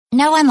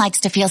No one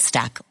likes to feel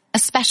stuck,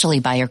 especially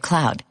by your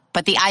cloud.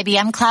 But the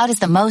IBM Cloud is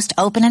the most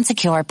open and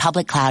secure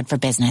public cloud for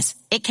business.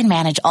 It can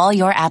manage all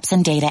your apps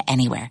and data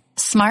anywhere.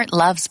 Smart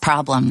loves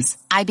problems.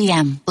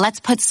 IBM, let's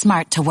put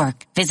smart to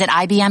work. Visit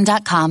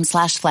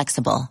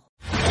IBM.com/flexible.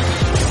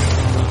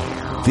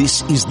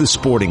 This is The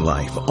Sporting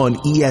Life on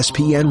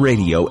ESPN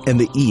Radio and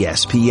the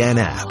ESPN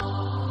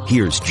app.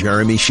 Here's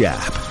Jeremy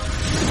Schaap.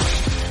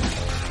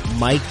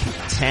 Mike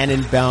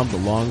Tannenbaum, the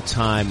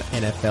longtime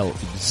NFL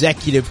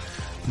executive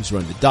who's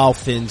run the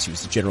Dolphins. He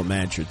was the general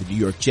manager of the New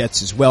York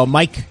Jets as well.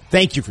 Mike,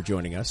 thank you for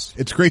joining us.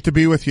 It's great to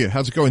be with you.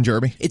 How's it going,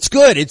 Jeremy? It's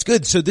good. It's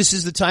good. So this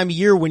is the time of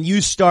year when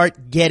you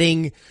start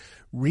getting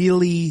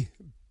really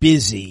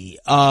busy.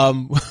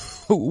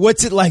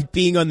 What's it like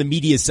being on the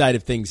media side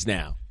of things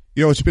now?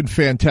 You know, it's been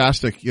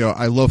fantastic. You know,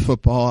 I love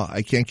football.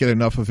 I can't get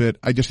enough of it.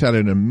 I just had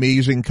an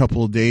amazing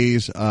couple of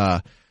days.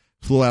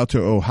 Flew out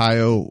to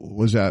Ohio,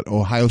 was at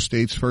Ohio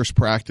State's first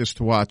practice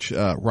to watch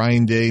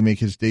Ryan Day make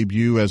his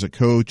debut as a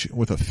coach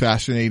with a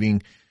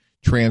fascinating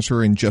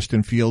transfer in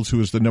Justin Fields, who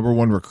was the number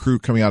one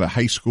recruit coming out of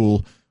high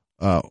school,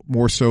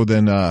 more so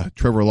than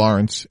Trevor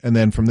Lawrence. And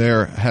then from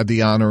there, had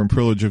the honor and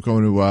privilege of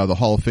going to the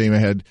Hall of Fame. I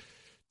had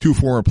two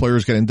former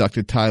players get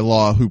inducted, Ty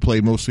Law, who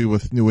played mostly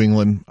with New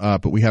England,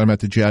 but we had him at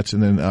the Jets,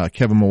 and then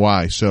Kevin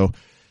Mawai. So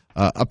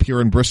up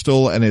here in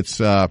Bristol, and it's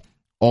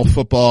all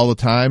football all the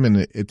time,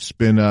 and it's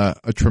been a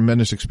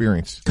tremendous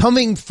experience.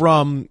 Coming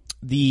from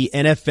the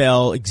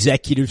NFL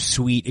executive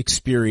suite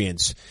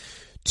experience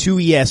to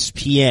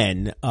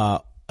ESPN,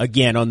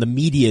 again, on the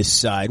media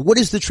side, what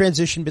has the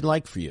transition been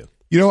like for you?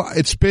 You know,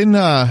 it's been,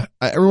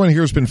 everyone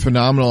here has been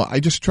phenomenal. I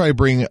just try to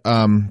bring,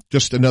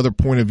 just another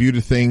point of view to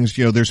things.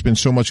 You know, there's been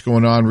so much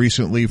going on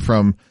recently,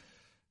 from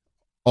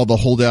all the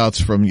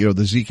holdouts, from, you know,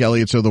 the Zeke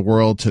Elliott's of the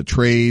world to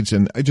trades.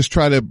 And I just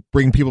try to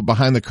bring people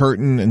behind the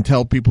curtain and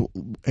tell people,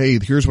 hey,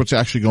 here's what's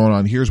actually going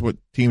on. Here's what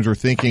teams are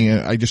thinking. And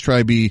I just try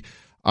to be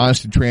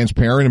honest and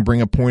transparent and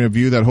bring a point of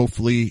view that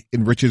hopefully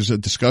enriches a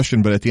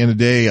discussion. But at the end of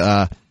the day,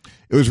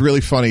 it was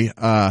really funny.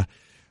 I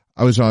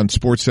was on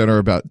SportsCenter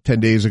about 10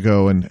 days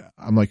ago, and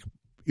I'm like,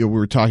 you know, we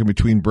were talking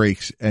between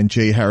breaks, and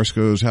Jay Harris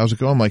goes, how's it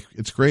going? I'm like,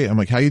 it's great. I'm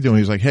like, how you doing?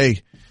 He's like,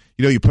 hey,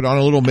 you know, you put on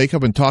a little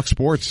makeup and talk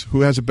sports.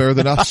 Who has it better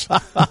than us?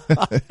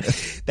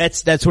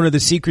 That's one of the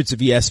secrets of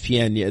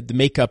ESPN, the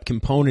makeup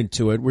component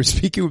to it. We're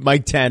speaking with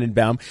Mike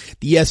Tannenbaum,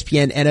 the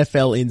ESPN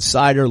NFL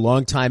insider,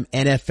 longtime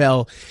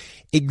NFL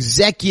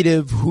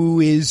executive, who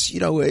is,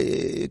 you know,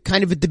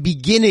 kind of at the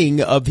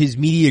beginning of his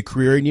media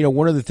career. And, you know,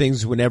 one of the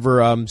things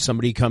whenever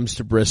somebody comes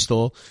to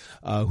Bristol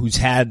who's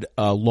had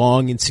a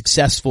long and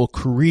successful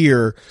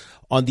career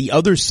on the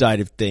other side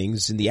of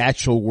things, in the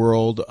actual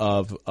world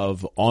of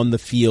on the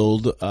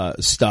field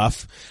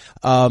stuff,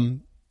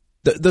 the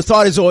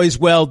thought is always,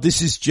 well,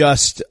 this is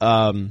just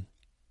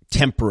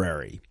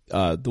temporary.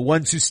 The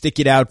ones who stick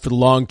it out for the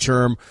long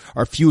term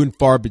are few and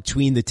far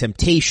between. The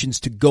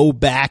temptations to go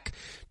back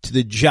to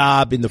the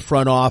job in the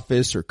front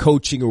office or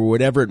coaching or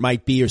whatever it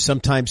might be are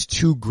sometimes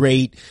too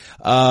great.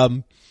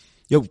 You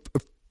know,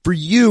 for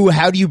you,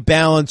 how do you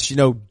balance, you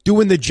know,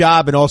 doing the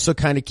job and also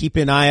kind of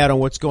keeping an eye out on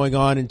what's going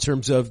on in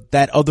terms of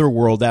that other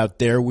world out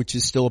there, which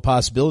is still a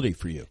possibility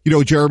for you? You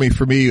know, Jeremy,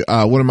 for me,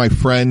 one of my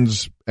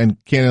friends,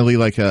 and candidly,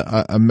 like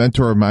a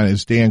mentor of mine,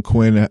 is Dan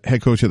Quinn,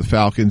 head coach of the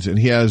Falcons, and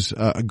he has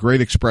a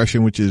great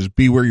expression, which is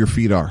be where your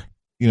feet are,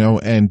 you know,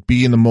 and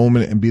be in the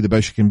moment and be the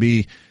best you can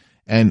be.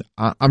 And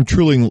I'm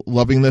truly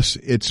loving this.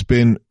 It's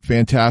been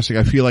fantastic.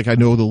 I feel like I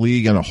know the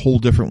league in a whole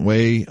different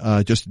way,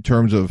 just in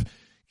terms of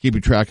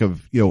keeping track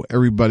of, you know,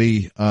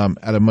 everybody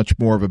at a much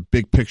more of a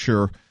big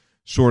picture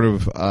sort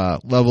of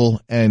level.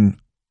 And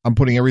I'm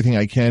putting everything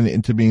I can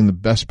into being the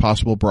best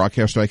possible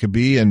broadcaster I could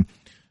be. And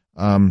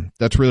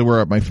that's really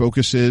where my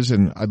focus is.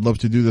 And I'd love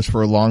to do this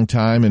for a long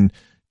time and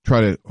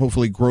try to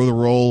hopefully grow the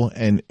role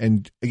and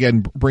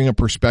again, bring a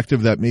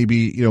perspective that maybe,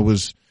 you know,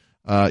 was,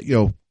 you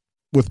know,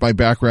 with my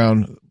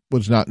background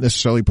was not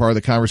necessarily part of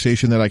the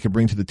conversation that I could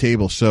bring to the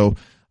table. So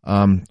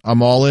I'm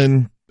all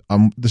in.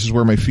 This is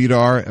where my feet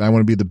are, and I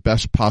want to be the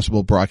best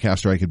possible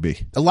broadcaster I could be.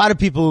 A lot of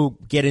people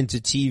get into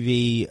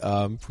TV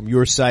from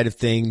your side of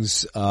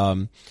things.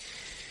 You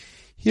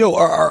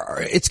know,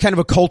 it's kind of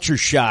a culture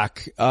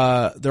shock.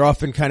 They're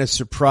often kind of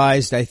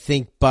surprised, I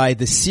think, by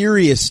the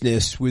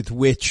seriousness with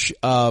which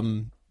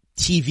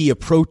TV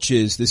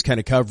approaches this kind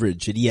of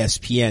coverage at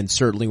ESPN,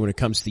 certainly when it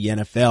comes to the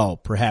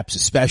NFL, perhaps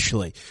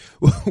especially.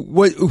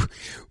 What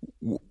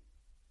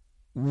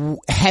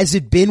has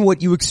it been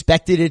what you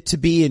expected it to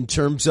be in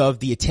terms of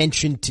the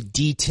attention to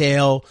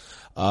detail,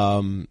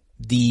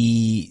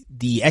 the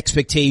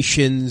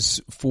expectations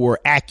for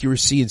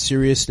accuracy and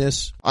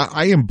seriousness?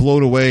 I am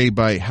blown away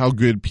by how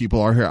good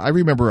people are here. I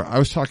remember I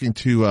was talking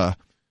to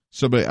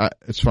somebody,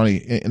 it's funny,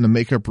 in the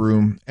makeup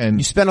room, and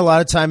you spend a lot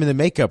of time in the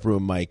makeup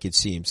room, Mike, it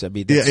seems. I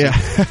mean,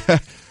 yeah.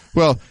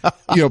 Well,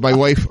 you know, my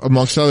wife,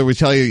 amongst others, would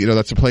tell you, you know,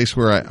 that's a place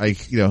where I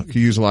you know, could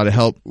use a lot of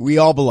help. We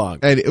all belong.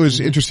 And it was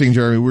interesting,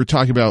 Jeremy. We were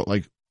talking about,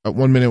 like, at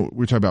 1 minute, we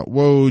were talking about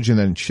Woj and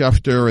then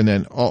Schefter and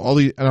then all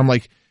these, and I'm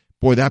like,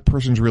 boy, that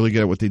person's really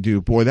good at what they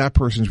do. Boy, that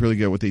person's really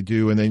good at what they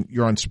do. And then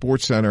you're on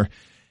SportsCenter,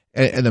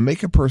 And the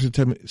makeup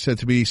person said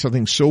to me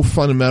something so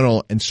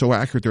fundamental and so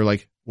accurate. They're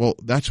like, well,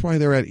 that's why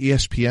they're at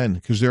ESPN,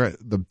 because they're at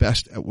the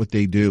best at what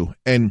they do.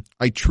 And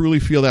I truly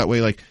feel that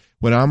way. Like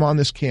when I'm on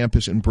this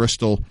campus in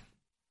Bristol,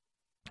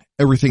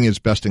 everything is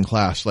best in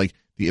class. Like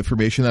the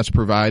information that's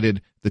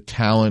provided, the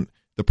talent,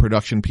 the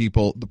production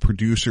people, the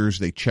producers,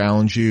 they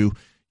challenge you,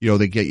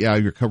 they get you out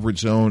of your comfort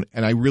zone.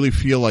 And I really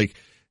feel like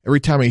every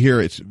time I hear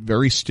it, it's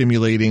very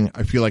stimulating.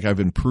 I feel like I've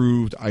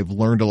improved. I've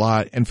learned a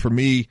lot. And for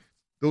me,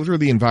 those are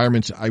the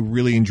environments I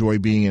really enjoy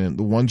being in.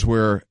 The ones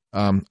where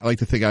I like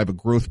to think I have a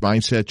growth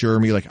mindset,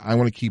 Jeremy. Like I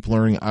want to keep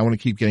learning. I want to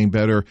keep getting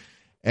better.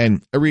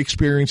 And every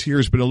experience here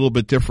has been a little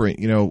bit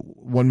different.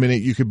 1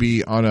 minute you could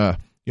be on a,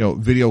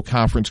 video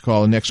conference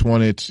call. The next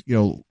one it's,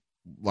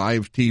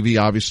 live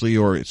TV, obviously,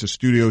 or it's a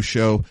studio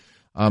show.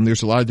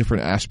 There's a lot of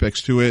different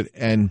aspects to it.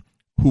 And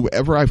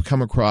whoever I've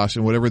come across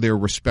and whatever their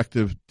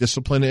respective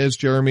discipline is,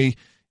 Jeremy,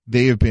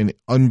 they have been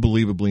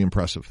unbelievably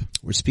impressive.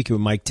 We're speaking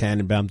with Mike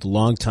Tannenbaum, the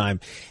longtime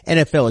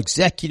NFL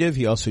executive.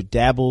 He also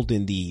dabbled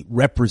in the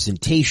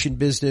representation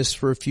business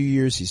for a few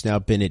years. He's now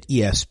been at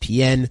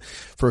ESPN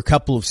for a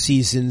couple of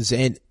seasons.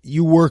 And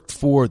you worked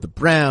for the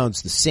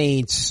Browns, the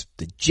Saints,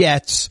 the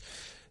Jets,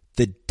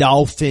 the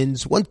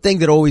Dolphins. One thing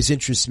that always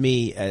interests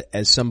me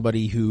as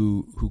somebody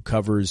who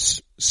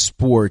covers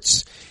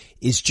sports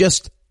is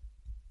just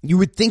you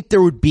would think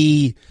there would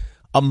be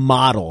a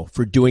model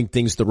for doing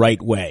things the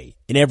right way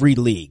in every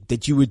league,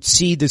 that you would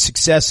see the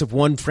success of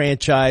one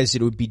franchise,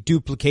 it would be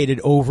duplicated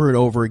over and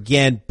over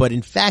again. But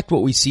in fact,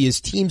 what we see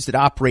is teams that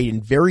operate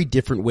in very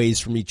different ways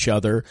from each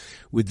other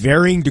with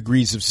varying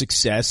degrees of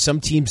success. Some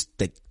teams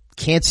that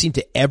can't seem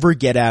to ever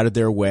get out of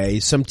their way.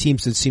 Some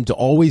teams that seem to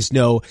always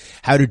know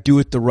how to do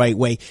it the right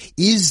way.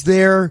 Is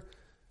there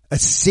a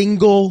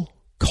single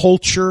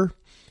culture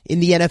in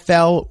the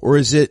NFL, or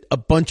is it a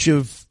bunch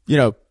of,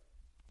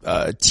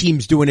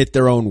 teams doing it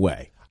their own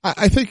way?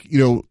 I think,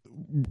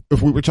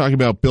 if we were talking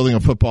about building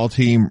a football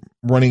team,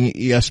 running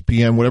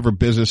ESPN, whatever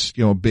business,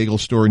 bagel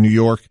store in New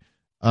York,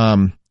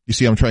 you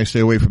see, I'm trying to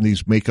stay away from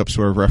these makeup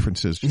sort of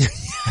references.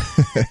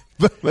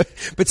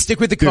 but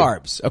stick with the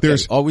carbs. Okay,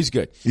 always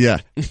good. Yeah.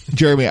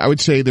 Jeremy, I would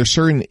say there's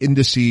certain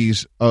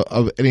indices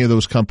of any of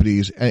those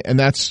companies, and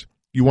that's,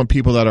 you want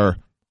people that are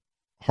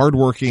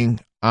hardworking,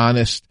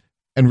 honest,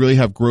 and really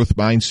have growth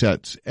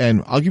mindsets.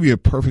 And I'll give you a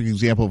perfect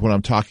example of what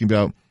I'm talking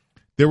about.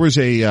 There was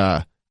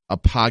a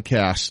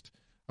podcast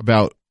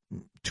about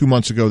 2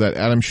 months ago that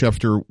Adam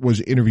Schefter was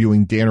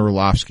interviewing Dan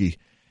Orlovsky.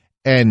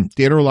 And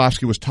Dan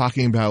Orlovsky was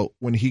talking about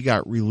when he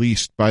got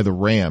released by the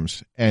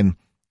Rams. And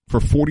for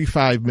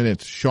 45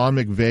 minutes, Sean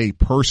McVay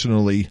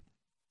personally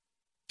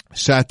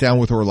sat down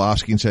with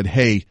Orlovsky and said,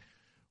 hey,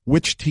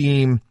 which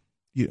team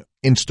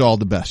installed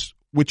the best?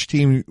 Which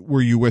team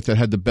were you with that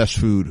had the best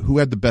food? Who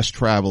had the best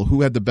travel?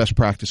 Who had the best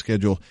practice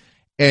schedule?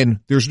 And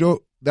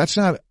that's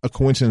not a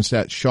coincidence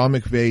that Sean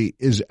McVay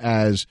is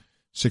as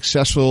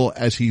successful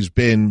as he's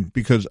been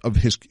because of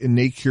his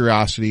innate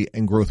curiosity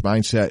and growth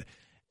mindset.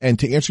 And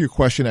to answer your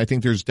question, I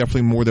think there's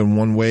definitely more than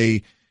one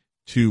way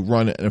to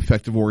run an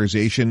effective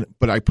organization,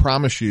 but I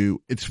promise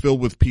you it's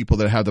filled with people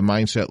that have the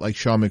mindset like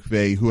Sean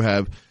McVay, who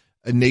have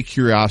innate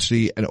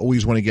curiosity and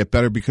always want to get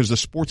better because the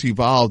sport's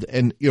evolved.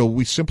 And,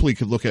 we simply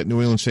could look at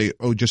New England and say,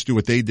 oh, just do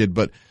what they did.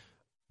 But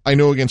I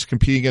know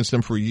competing against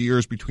them for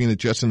years between the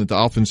Jets and the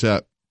Dolphins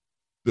that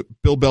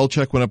Bill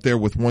Belichick went up there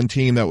with one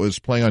team that was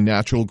playing on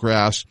natural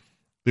grass.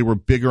 They were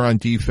bigger on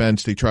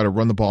defense. They try to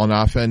run the ball on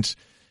offense.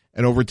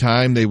 And over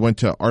time, they went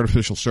to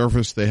artificial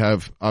surface. They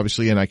have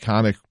obviously an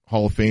iconic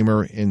Hall of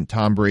Famer in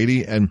Tom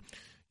Brady. And,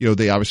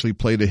 they obviously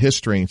play to his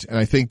strengths. And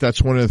I think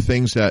that's one of the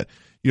things that,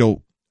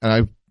 and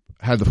I've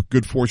had the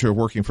good fortune of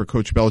working for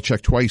Coach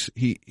Belichick twice.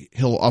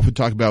 He'll often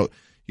talk about,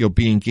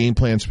 being game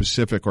plan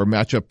specific or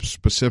matchup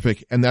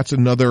specific. And that's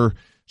another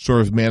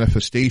sort of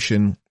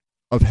manifestation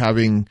of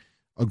having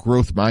a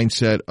growth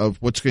mindset of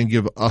what's going to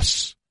give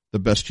us the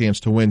best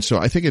chance to win. So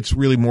I think it's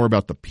really more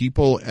about the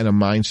people and a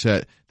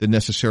mindset than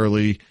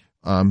necessarily,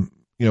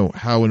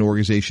 how an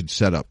organization's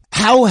set up.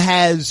 How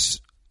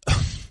has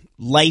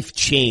life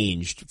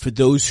changed for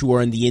those who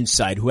are on the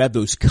inside, who have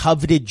those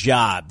coveted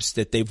jobs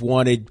that they've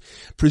wanted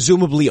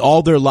presumably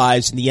all their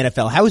lives in the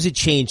NFL? How has it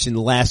changed in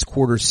the last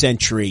quarter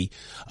century,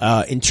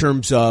 in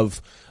terms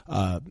of,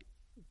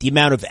 the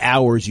amount of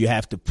hours you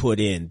have to put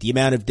in, the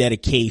amount of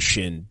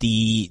dedication,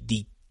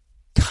 the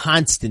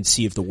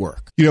constancy of the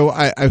work?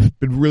 I've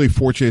been really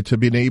fortunate to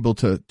been able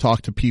to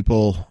talk to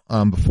people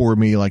before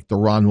me, like the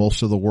Ron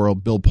Wolfs of the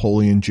world, Bill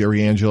Polian,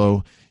 Jerry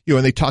Angelo,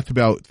 and they talked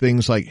about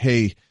things like,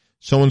 hey,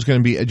 someone's going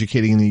to be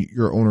educating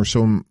your owner,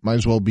 so might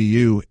as well be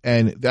you.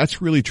 And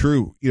that's really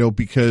true,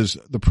 because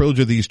the privilege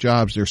of these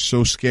jobs, they're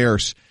so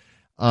scarce,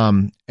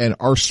 and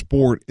our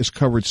sport is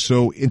covered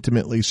so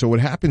intimately. So what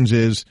happens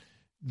is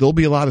there'll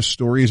be a lot of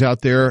stories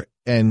out there,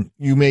 and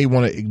you may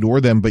want to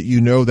ignore them, but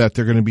that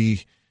they're going to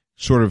be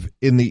sort of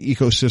in the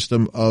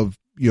ecosystem of,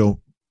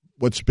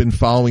 what's been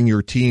following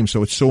your team.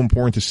 So it's so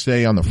important to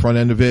stay on the front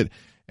end of it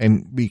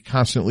and be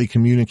constantly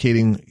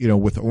communicating,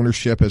 with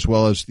ownership as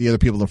well as the other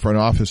people in the front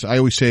office. I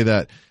always say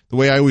that the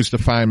way I always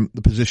define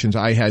the positions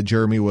I had,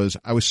 Jeremy, was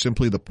I was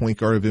simply the point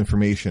guard of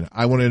information.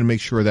 I wanted to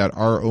make sure that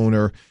our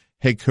owner,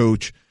 head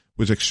coach,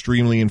 was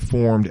extremely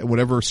informed, and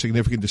whatever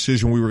significant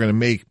decision we were going to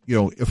make,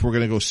 if we're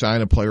going to go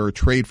sign a player or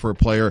trade for a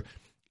player,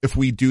 if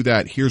we do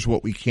that, here's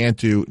what we can't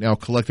do. Now,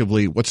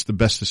 collectively, what's the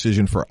best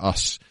decision for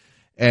us?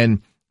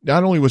 And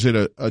not only was it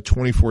a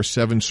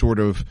 24/7 sort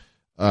of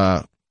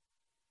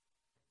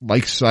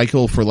life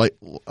cycle, for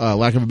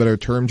lack of a better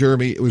term,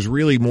 Jeremy, it was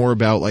really more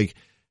about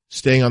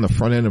staying on the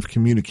front end of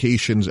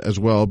communications as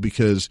well,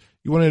 because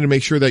you wanted to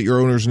make sure that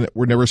your owners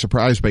were never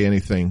surprised by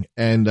anything.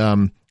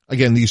 And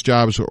again, these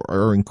jobs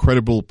are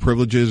incredible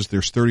privileges.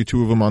 There's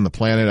 32 of them on the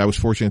planet. I was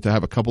fortunate to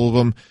have a couple of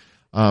them.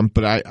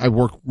 But I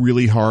work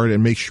really hard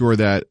and make sure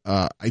that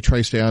I try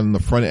to stay on the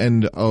front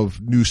end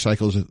of news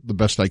cycles the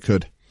best I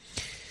could.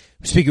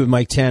 Speaking with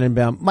Mike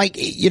Tannenbaum. Mike,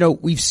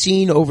 we've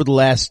seen over the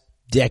last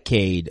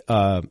decade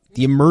the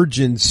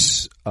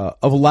emergence of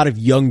a lot of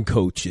young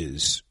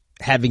coaches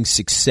having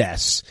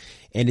success,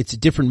 and it's a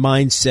different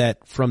mindset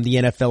from the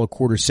NFL a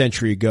quarter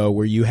century ago,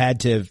 where you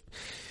had to have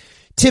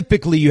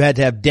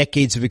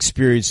decades of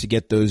experience to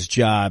get those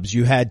jobs.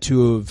 You had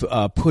to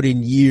have put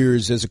in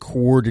years as a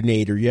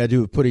coordinator. You had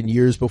to have put in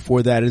years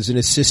before that as an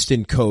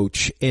assistant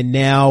coach. And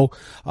now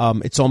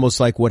it's almost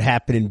like what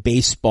happened in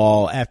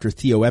baseball after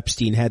Theo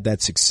Epstein had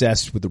that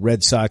success with the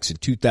Red Sox in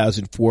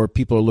 2004.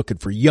 People are looking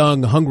for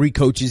young, hungry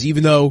coaches,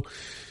 even though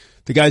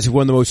the guys who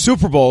won the most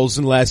Super Bowls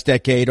in the last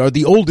decade are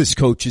the oldest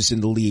coaches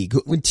in the league.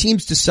 When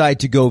teams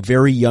decide to go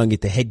very young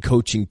at the head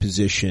coaching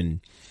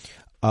position,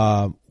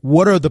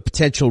 what are the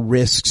potential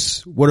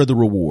risks? What are the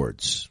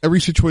rewards?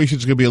 Every situation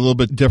is going to be a little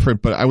bit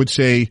different, but I would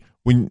say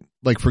when,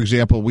 for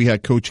example, we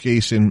had Coach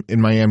Gase in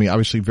Miami,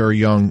 obviously very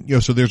young,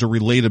 so there's a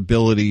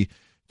relatability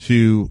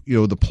to,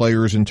 the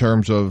players in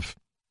terms of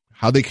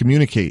how they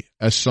communicate,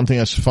 as something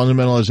as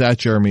fundamental as that,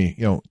 Jeremy,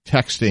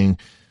 texting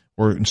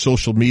or in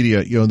social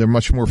media, they're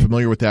much more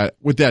familiar with that.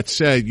 With that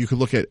said, you could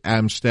look at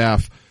Adam's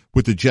staff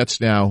with the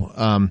Jets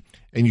now,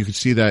 and you can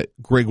see that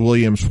Greg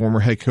Williams, former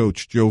head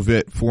coach, Joe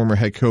Vitt, former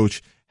head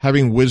coach,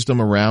 having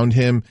wisdom around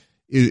him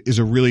is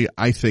a really,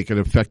 I think, an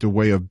effective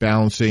way of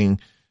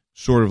balancing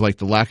sort of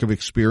the lack of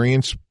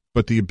experience,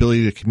 but the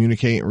ability to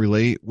communicate and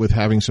relate with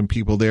having some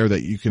people there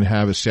that you can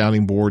have as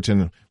sounding boards.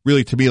 And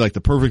really, to me,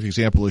 the perfect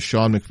example is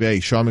Sean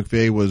McVay. Sean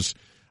McVay was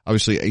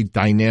obviously a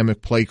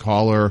dynamic play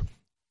caller,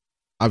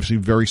 obviously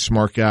very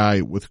smart guy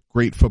with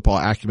great football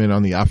acumen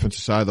on the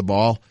offensive side of the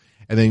ball.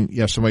 And then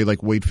you have somebody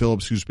like Wade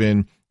Phillips, who's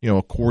been,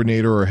 a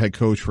coordinator or a head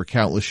coach for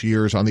countless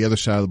years on the other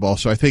side of the ball.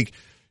 So I think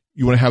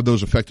you want to have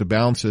those effective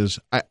balances.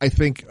 I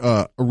think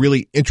a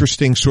really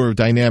interesting sort of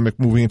dynamic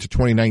moving into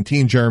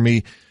 2019,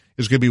 Jeremy,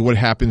 is going to be what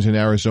happens in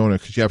Arizona,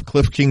 because you have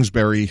Cliff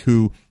Kingsbury,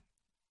 who,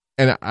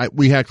 and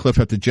we had Cliff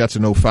at the Jets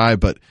in 2005,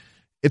 but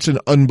it's an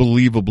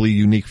unbelievably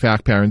unique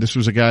fact pattern. This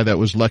was a guy that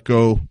was let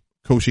go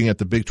coaching at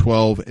the Big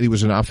 12, and he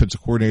was an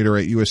offensive coordinator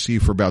at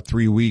USC for about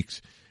 3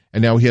 weeks,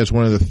 and now he has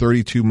one of the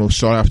 32 most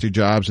sought-after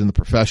jobs in the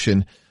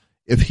profession.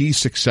 If he's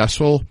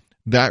successful,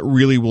 that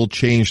really will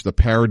change the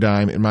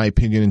paradigm, in my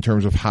opinion, in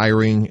terms of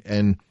hiring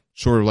and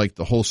sort of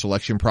the whole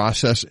selection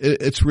process.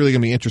 It's really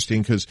going to be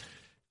interesting, because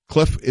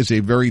Cliff is a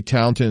very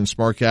talented and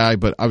smart guy,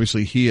 but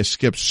obviously he has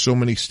skipped so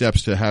many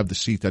steps to have the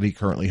seat that he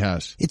currently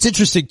has. It's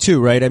interesting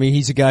too, right? I mean,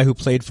 he's a guy who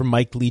played for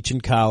Mike Leach in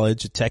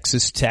college at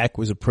Texas Tech,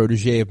 was a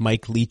protege of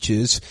Mike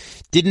Leach's,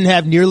 didn't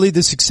have nearly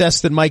the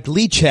success that Mike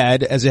Leach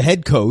had as a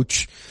head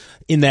coach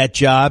in that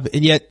job,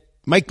 and yet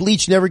Mike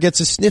Leach never gets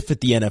a sniff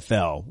at the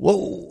NFL.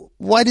 Well,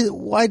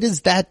 why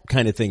does that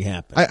kind of thing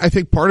happen? I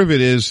think part of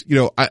it is,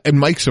 and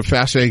Mike's a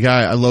fascinating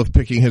guy. I love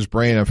picking his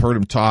brain. I've heard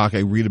him talk. I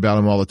read about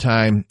him all the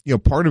time.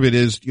 Part of it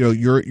is,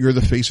 you're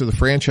the face of the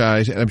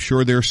franchise, and I'm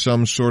sure there's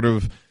some sort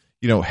of,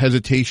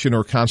 hesitation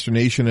or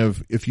consternation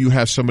of, if you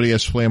have somebody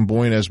as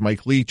flamboyant as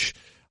Mike Leach,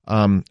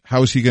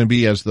 how is he going to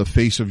be as the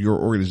face of your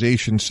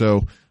organization?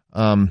 So,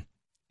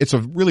 it's a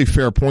really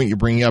fair point you're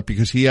bringing up,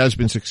 because he has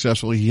been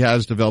successful. He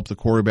has developed the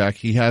quarterback.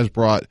 He has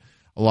brought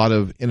a lot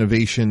of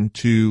innovation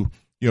to,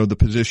 the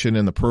position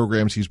and the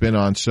programs he's been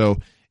on. So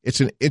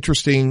it's an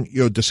interesting,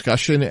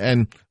 discussion.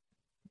 And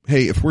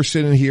hey, if we're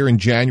sitting here in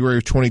January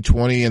of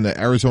 2020 and the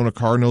Arizona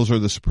Cardinals are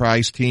the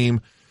surprise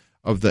team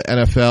of the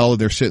NFL,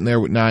 and they're sitting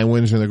there with 9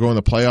 wins and they're going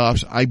to the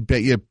playoffs, I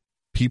bet you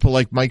people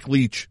like Mike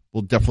Leach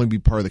will definitely be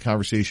part of the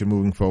conversation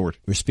moving forward.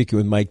 We're speaking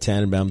with Mike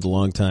Tannenbaum, the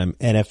longtime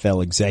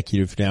NFL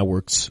executive, now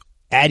works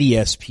at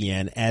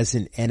ESPN as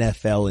an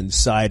NFL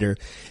insider.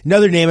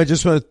 Another name I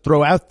just want to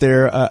throw out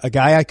there, a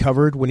guy I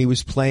covered when he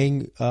was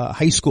playing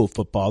high school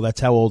football.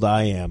 That's how old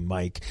I am,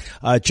 Mike.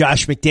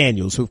 Josh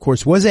McDaniels, who of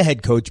course was a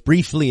head coach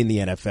briefly in the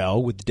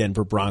NFL with the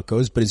Denver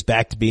Broncos, but is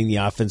back to being the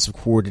offensive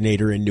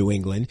coordinator in New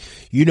England.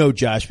 You know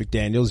Josh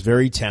McDaniels,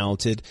 very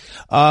talented.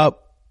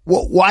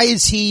 Why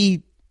is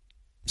he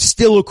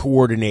still a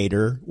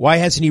coordinator? Why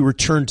hasn't he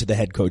returned to the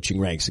head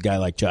coaching ranks, a guy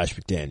like Josh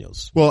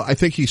McDaniels? Well, I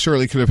think he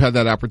certainly could have had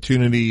that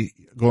opportunity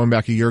going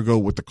back a year ago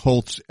with the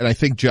Colts. And I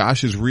think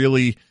Josh is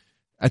really,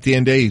 at the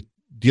end of the day,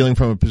 dealing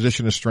from a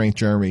position of strength,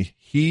 Jeremy.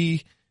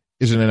 He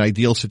is in an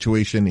ideal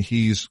situation.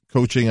 He's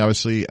coaching,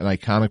 obviously, an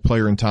iconic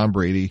player in Tom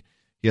Brady.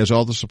 He has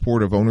all the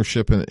support of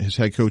ownership and his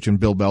head coach in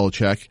Bill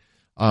Belichick.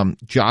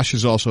 Josh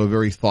is also a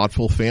very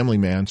thoughtful family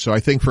man. So I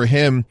think for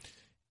him,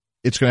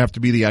 it's going to have to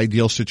be the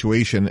ideal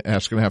situation, and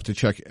it's going to have to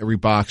check every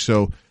box.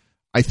 So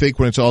I think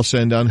when it's all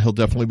said and done, he'll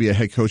definitely be a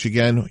head coach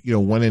again.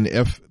 When and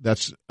if,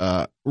 that's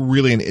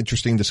really an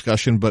interesting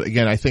discussion. But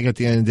again, I think at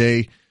the end of the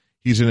day,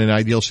 he's in an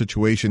ideal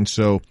situation.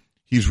 So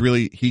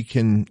he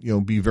can,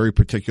 be very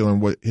particular in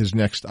what his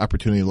next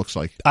opportunity looks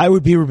like. I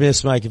would be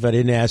remiss, Mike, if I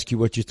didn't ask you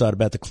what you thought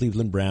about the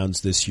Cleveland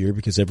Browns this year,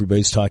 because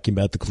everybody's talking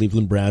about the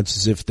Cleveland Browns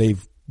as if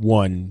they've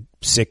won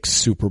 6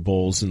 Super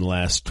Bowls in the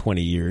last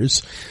 20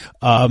 years.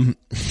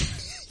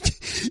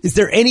 Is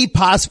there any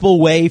possible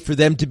way for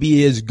them to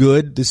be as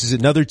good? This is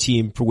another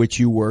team for which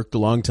you worked a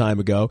long time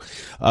ago,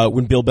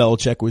 when Bill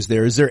Belichick was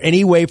there. Is there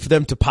any way for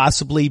them to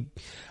possibly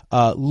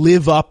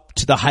live up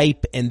to the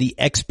hype and the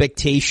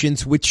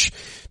expectations, which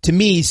to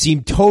me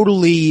seem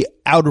totally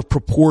out of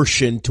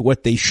proportion to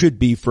what they should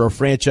be for a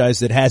franchise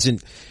that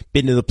hasn't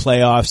been to the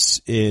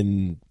playoffs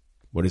in,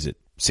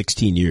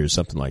 16 years,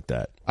 something like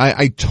that?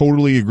 I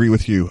totally agree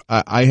with you.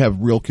 I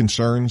have real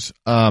concerns,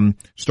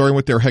 starting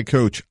with their head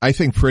coach. I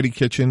think Freddie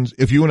Kitchens,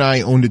 if you and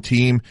I owned a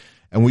team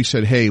and we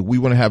said, hey, we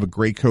want to have a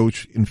great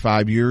coach in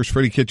 5 years,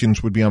 Freddie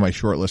Kitchens would be on my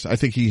short list. I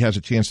think he has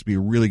a chance to be a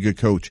really good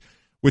coach.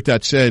 With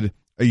that said,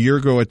 a year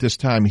ago at this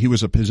time, he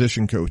was a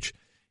position coach.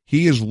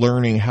 He is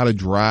learning how to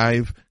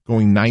drive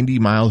going 90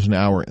 miles an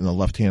hour in the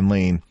left-hand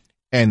lane.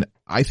 And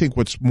I think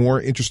what's more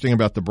interesting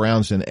about the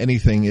Browns than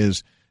anything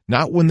is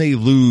not when they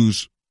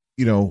lose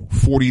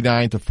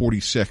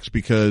 49-46,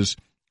 because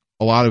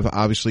a lot of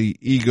obviously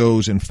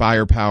egos and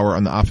firepower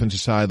on the offensive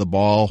side of the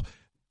ball,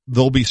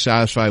 they'll be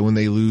satisfied when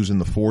they lose in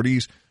the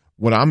 40s.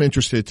 What I'm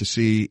interested to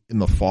see in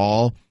the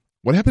fall,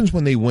 what happens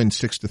when they win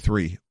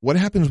 6-3? What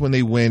happens when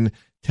they win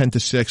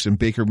 10-6 and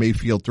Baker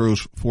Mayfield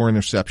throws 4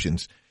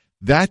 interceptions?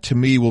 That to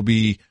me will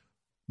be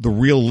the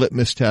real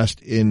litmus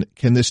test in,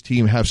 can this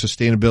team have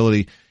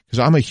sustainability? Because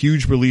I'm a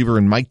huge believer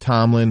in Mike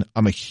Tomlin.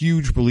 I'm a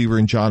huge believer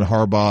in John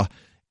Harbaugh.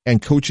 And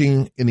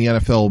coaching in the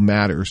NFL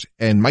matters.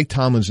 And Mike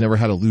Tomlin's never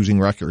had a losing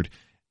record.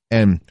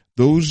 And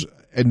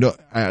I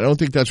don't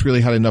think that's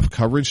really had enough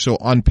coverage. So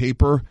on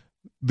paper,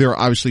 they're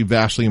obviously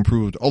vastly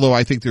improved. Although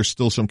I think there's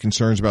still some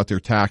concerns about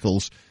their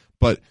tackles.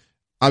 But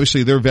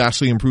obviously they're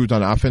vastly improved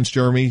on offense,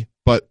 Jeremy.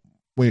 But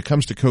when it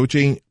comes to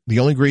coaching, the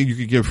only grade you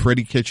could give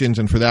Freddie Kitchens,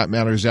 and for that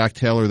matter, Zach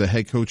Taylor, the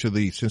head coach of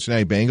the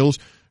Cincinnati Bengals,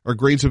 are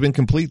grades of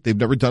incomplete. They've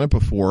never done it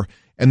before.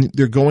 And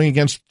they're going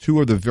against 2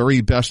 of the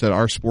very best that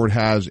our sport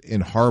has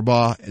in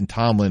Harbaugh and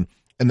Tomlin.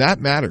 And that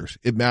matters.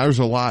 It matters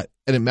a lot.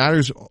 And it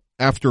matters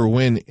after a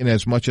win in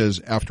as much as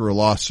after a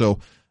loss. So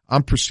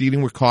I'm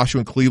proceeding with caution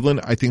with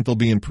Cleveland. I think they'll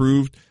be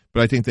improved,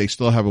 but I think they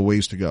still have a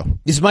ways to go.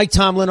 Is Mike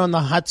Tomlin on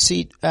the hot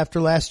seat after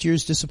last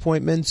year's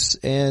disappointments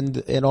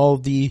and all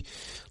of the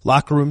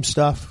locker room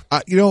stuff?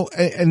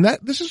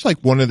 This is like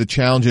one of the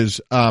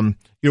challenges.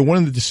 One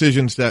of the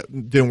decisions that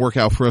didn't work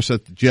out for us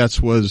at the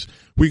Jets was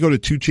we go to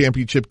 2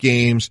 championship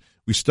games,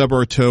 we stub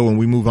our toe, and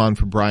we move on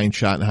from Brian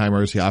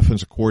Schottenheimer as the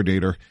offensive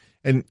coordinator.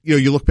 And,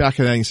 you look back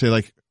at that and you say,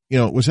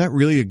 was that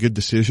really a good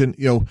decision?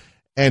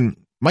 And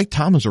Mike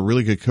Tomlin's a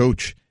really good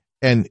coach.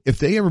 And if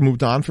they ever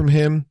moved on from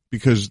him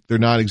because they're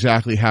not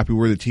exactly happy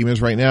where the team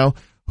is right now,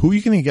 who are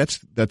you going to get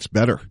that's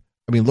better?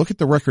 I mean, look at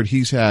the record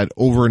he's had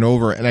over and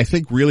over. And I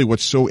think really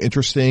what's so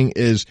interesting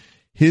is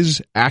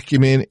his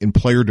acumen in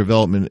player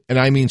development. And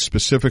I mean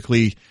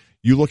specifically,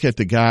 you look at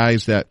the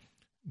guys that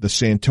the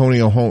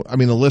Santonio home,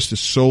 the list is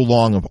so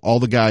long of all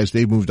the guys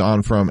they've moved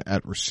on from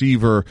at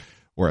receiver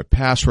or at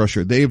pass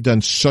rusher. They've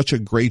done such a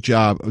great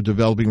job of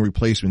developing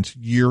replacements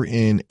year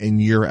in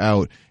and year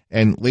out.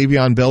 And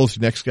Le'Veon Bell's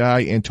the next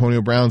guy.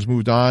 Antonio Brown's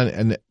moved on.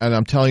 And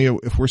I'm telling you,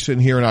 if we're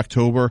sitting here in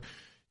October,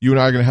 you and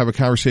I are going to have a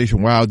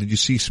conversation. Wow, did you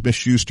see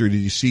Smith-Schuster? Did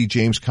you see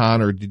James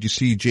Conner? Did you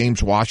see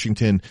James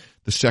Washington,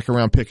 the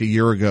 2nd-round pick a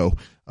year ago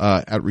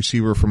at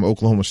receiver from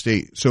Oklahoma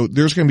State? So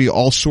there's going to be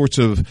all sorts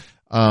of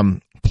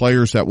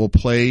players that will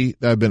play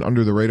that have been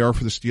under the radar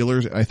for the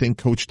Steelers, and I think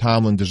Coach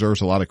Tomlin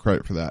deserves a lot of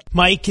credit for that.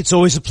 Mike, it's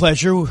always a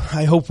pleasure.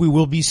 I hope we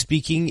will be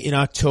speaking in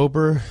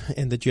October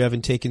and that you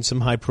haven't taken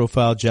some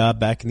high-profile job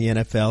back in the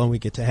NFL and we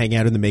get to hang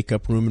out in the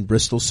makeup room in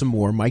Bristol some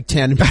more. Mike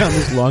Tannenbaum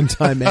is a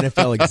longtime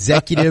NFL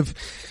executive,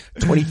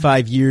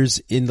 25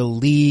 years in the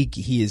league.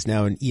 He is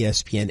now an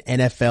ESPN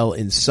NFL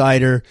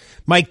insider.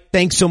 Mike,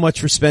 thanks so much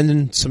for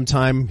spending some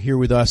time here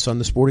with us on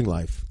The Sporting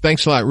Life.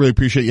 Thanks a lot. Really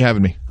appreciate you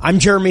having me. I'm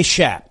Jeremy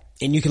Schaap,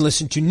 and you can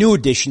listen to new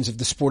editions of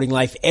The Sporting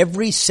Life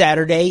every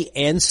Saturday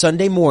and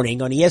Sunday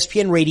morning on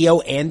ESPN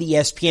Radio and the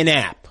ESPN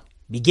app,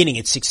 beginning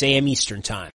at 6 a.m. Eastern Time.